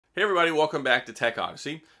Hey everybody, welcome back to Tech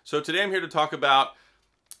Odyssey. So today I'm here to talk about,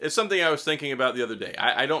 it's something I was thinking about the other day.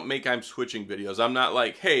 I don't make I'm switching videos. I'm not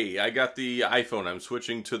like, hey, I got the iPhone, I'm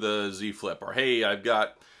switching to the Z Flip, or hey, I've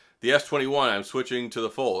got the S21, I'm switching to the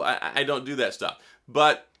Fold. I don't do that stuff.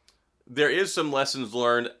 But there is some lessons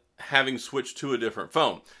learned having switched to a different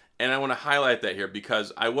phone. And I want to highlight that here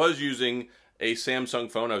because I was using a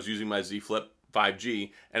Samsung phone. I was using my Z Flip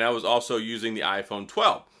 5G, and I was also using the iPhone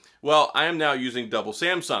 12. Well, I am now using double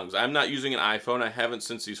Samsungs. I'm not using an iPhone. I haven't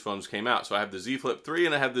since these phones came out. So I have the Z Flip 3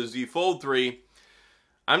 and I have the Z Fold 3.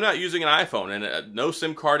 I'm not using an iPhone and no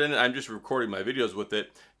SIM card in it. I'm just recording my videos with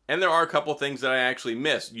it. And there are a couple things that I actually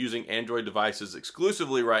miss using Android devices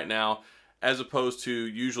exclusively right now, as opposed to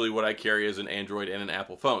usually what I carry as an Android and an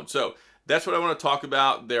Apple phone. So that's what I want to talk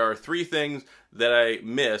about. There are 3 things that I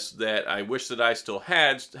miss that I wish that I still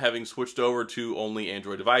had, having switched over to only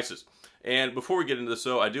Android devices. And before we get into this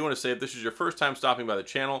though, I do want to say if this is your first time stopping by the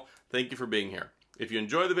channel, thank you for being here. If you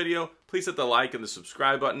enjoy the video, please hit the like and the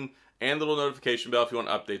subscribe button and the little notification bell if you want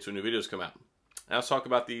updates when new videos come out. Now let's talk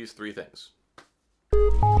about these 3 things.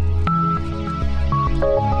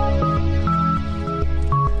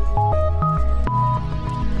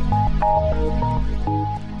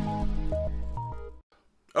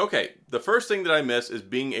 Okay, the first thing that I miss is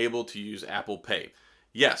being able to use Apple Pay.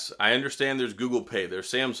 Yes, I understand there's Google Pay,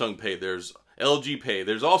 there's Samsung Pay, there's LG Pay,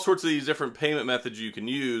 there's all sorts of these different payment methods you can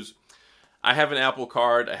use. I have an Apple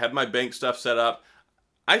card, I have my bank stuff set up.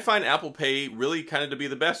 I find Apple Pay really kind of to be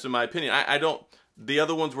the best in my opinion. The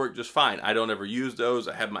other ones work just fine. I don't ever use those.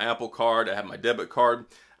 I have my Apple card, I have my debit card.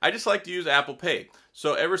 I just like to use Apple Pay.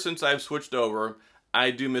 So ever since I've switched over,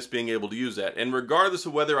 I do miss being able to use that. And regardless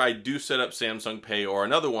of whether I do set up Samsung Pay or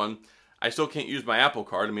another one, I still can't use my Apple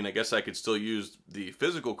card. I mean, I guess I could still use the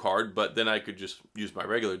physical card, but then I could just use my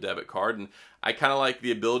regular debit card. And I kind of like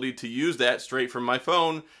the ability to use that straight from my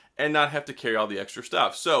phone and not have to carry all the extra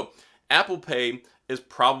stuff. So Apple Pay is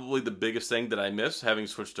probably the biggest thing that I miss having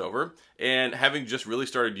switched over. And having just really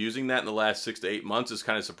started using that in the last 6 to 8 months is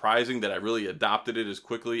kind of surprising that I really adopted it as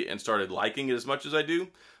quickly and started liking it as much as I do.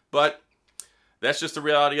 But that's just the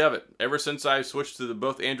reality of it. Ever since I switched to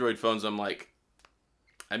both Android phones, I'm like,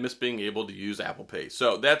 I miss being able to use Apple Pay.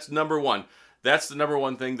 So that's number one. That's the number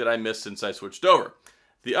one thing that I missed since I switched over.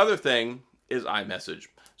 The other thing is iMessage.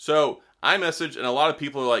 So iMessage, and a lot of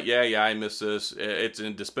people are like, yeah, I miss this. It's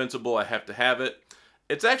indispensable. I have to have it.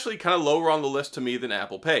 It's actually kind of lower on the list to me than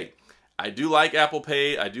Apple Pay. I do like Apple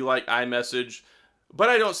Pay. I do like iMessage. But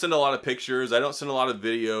I don't send a lot of pictures. I don't send a lot of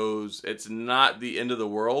videos. It's not the end of the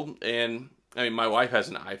world. And I mean, my wife has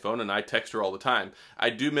an iPhone and I text her all the time.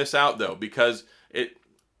 I do miss out though, because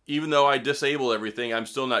even though I disable everything, I'm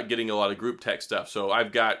still not getting a lot of group text stuff. So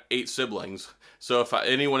I've got 8 siblings. So if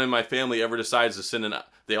anyone in my family ever decides to send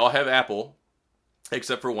they all have Apple,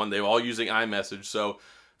 except for one. They're all using iMessage. So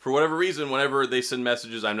for whatever reason, whenever they send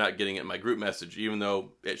messages, I'm not getting it in my group message, even though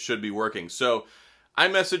it should be working. So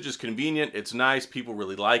iMessage is convenient. It's nice. People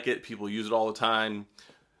really like it. People use it all the time.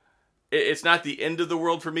 It's not the end of the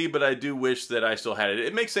world for me, but I do wish that I still had it.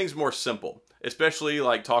 It makes things more simple, especially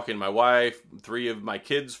like talking to my wife. 4 of my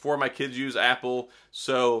kids use Apple.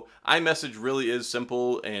 So iMessage really is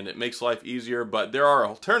simple and it makes life easier, but there are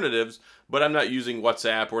alternatives, but I'm not using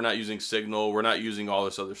WhatsApp. We're not using Signal. We're not using all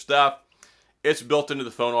this other stuff. It's built into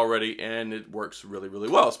the phone already and it works really, really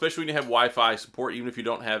well, especially when you have Wi-Fi support, even if you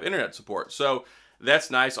don't have internet support. So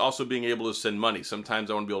that's nice. Also being able to send money.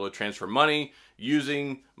 Sometimes I want to be able to transfer money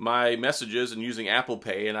using my messages and using Apple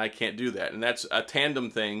Pay, and I can't do that. And that's a tandem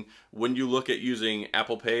thing. When you look at using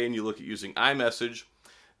Apple Pay and you look at using iMessage,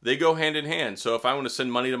 they go hand in hand. So if I want to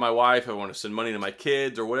send money to my wife, I want to send money to my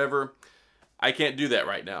kids or whatever, I can't do that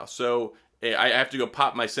right now. So I have to go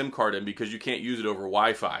pop my SIM card in because you can't use it over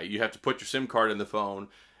Wi-Fi. You have to put your SIM card in the phone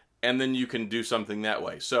and then you can do something that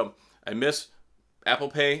way. So I miss Apple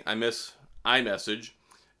Pay, I miss iMessage,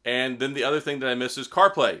 and then the other thing that I miss is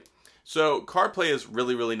CarPlay. So CarPlay is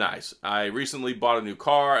really, really nice. I recently bought a new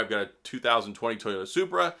car. I've got a 2020 Toyota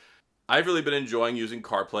Supra. I've really been enjoying using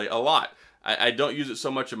CarPlay a lot. I don't use it so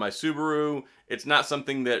much in my Subaru. It's not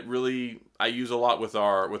something that really I use a lot with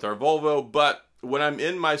our Volvo, but when I'm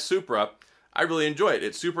in my Supra, I really enjoy it.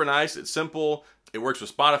 It's super nice. It's simple. It works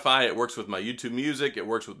with Spotify. It works with my YouTube music. It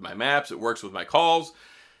works with my maps. It works with my calls.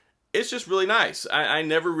 It's just really nice. I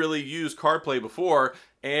never really used CarPlay before,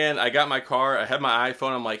 and I got my car, I had my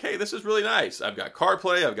iPhone, I'm like, hey, this is really nice. I've got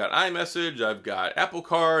CarPlay, I've got iMessage, I've got Apple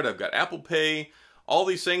Card, I've got Apple Pay, all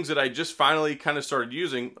these things that I just finally kind of started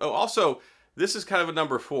using. Oh, also, this is kind of a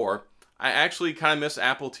number 4. I actually kind of miss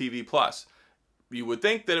Apple TV Plus. you would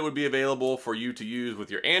think that it would be available for you to use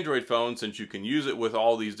with your Android phone, since you can use it with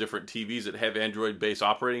all these different TVs that have Android-based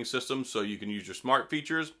operating systems, so you can use your smart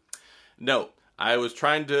features. No, I was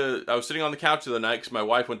sitting on the couch the other night because my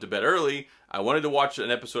wife went to bed early. I wanted to watch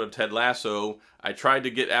an episode of Ted Lasso. I tried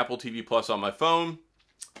to get Apple TV Plus on my phone,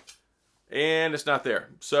 and it's not there.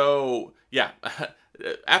 So, yeah,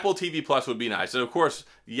 Apple TV Plus would be nice. And of course,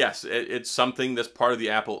 yes, it's something that's part of the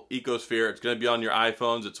Apple ecosphere. It's going to be on your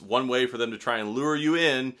iPhones. It's one way for them to try and lure you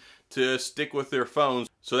in to stick with their phones,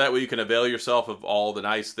 so that way you can avail yourself of all the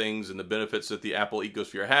nice things and the benefits that the Apple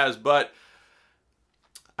ecosphere has. But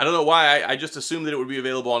I don't know why, I just assumed that it would be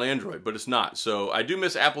available on Android, but it's not. So I do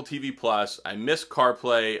miss Apple TV Plus, I miss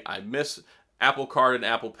CarPlay, I miss Apple Card and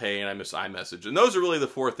Apple Pay, and I miss iMessage. And those are really the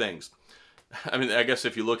 4 things. I mean, I guess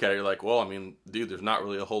if you look at it, you're like, well, I mean, dude, there's not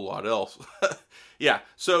really a whole lot else. Yeah,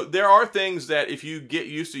 so there are things that if you get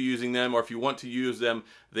used to using them, or if you want to use them,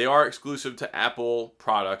 they are exclusive to Apple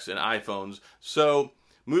products and iPhones. So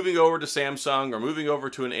moving over to Samsung or moving over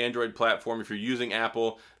to an Android platform, if you're using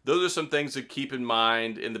Apple, those are some things to keep in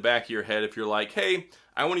mind in the back of your head. If you're like, hey,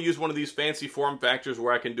 I want to use one of these fancy form factors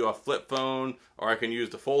where I can do a flip phone, or I can use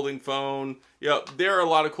the folding phone. You know, there are a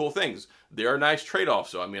lot of cool things. There are nice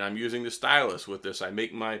trade-offs. So, I mean, I'm using the stylus with this. I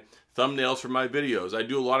make my thumbnails for my videos. I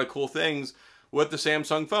do a lot of cool things with the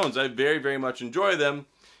Samsung phones. I very, very much enjoy them.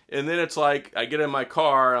 And then it's like, I get in my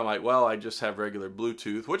car, I'm like, well, I just have regular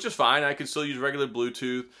Bluetooth, which is fine. I can still use regular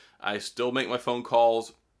Bluetooth. I still make my phone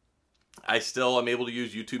calls. I still am able to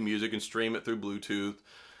use YouTube Music and stream it through Bluetooth.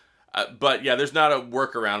 But yeah, there's not a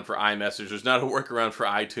workaround for iMessage. There's not a workaround for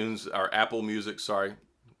iTunes, or Apple Music, sorry.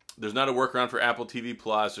 There's not a workaround for Apple TV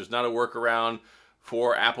Plus. There's not a workaround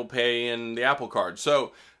for Apple Pay and the Apple Card.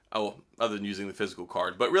 So, oh, other than using the physical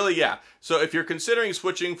card. But really, yeah. So if you're considering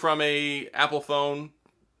switching from a Apple phone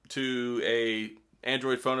to a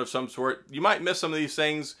Android phone of some sort, you might miss some of these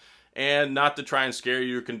things. And not to try and scare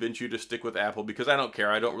you or convince you to stick with Apple, because I don't care.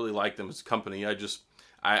 I don't really like them as a company.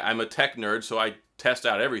 I'm a tech nerd, so I test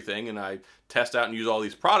out everything, and I test out and use all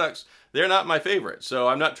these products. They're not my favorite, so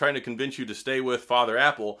I'm not trying to convince you to stay with Father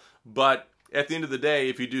Apple. But at the end of the day,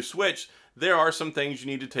 if you do switch, there are some things you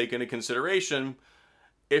need to take into consideration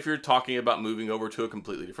if you're talking about moving over to a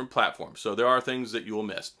completely different platform. So there are things that you will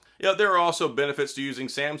miss. Yeah, there are also benefits to using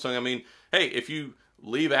Samsung. I mean, hey, if you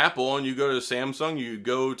leave Apple and you go to Samsung, you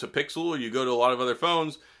go to Pixel, or you go to a lot of other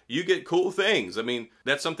phones, you get cool things. I mean,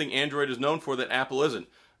 that's something Android is known for that Apple isn't.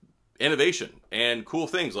 Innovation and cool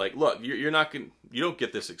things. Like, look, you don't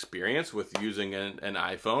get this experience with using an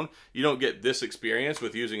iPhone. You don't get this experience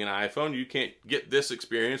with using an iPhone. You can't get this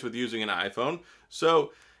experience with using an iPhone.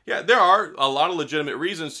 So, yeah, there are a lot of legitimate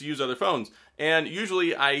reasons to use other phones. And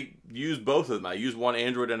usually I use both of them. I use one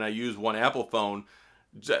Android and I use one Apple phone.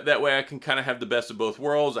 That way I can kind of have the best of both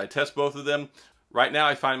worlds. I test both of them. Right now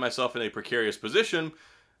I find myself in a precarious position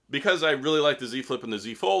because I really like the Z Flip and the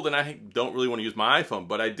Z Fold, and I don't really want to use my iPhone.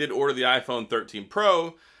 But I did order the iPhone 13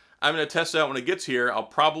 Pro. I'm going to test it out when it gets here. I'll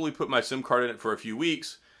probably put my SIM card in it for a few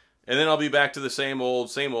weeks, and then I'll be back to the same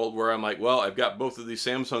old, where I'm like, well, I've got both of these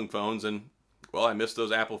Samsung phones, and, well, I miss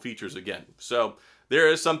those Apple features again. So there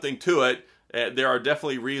is something to it. There are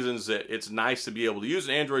definitely reasons that it's nice to be able to use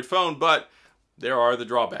an Android phone, but there are the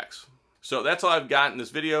drawbacks. So that's all I've got in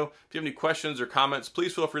this video. If you have any questions or comments,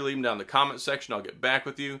 please feel free to leave them down in the comment section. I'll get back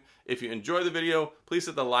with you. If you enjoy the video, please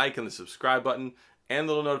hit the like and the subscribe button and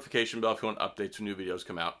the little notification bell if you want updates when new videos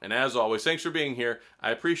come out. And as always, thanks for being here.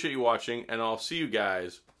 I appreciate you watching, and I'll see you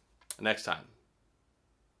guys next time.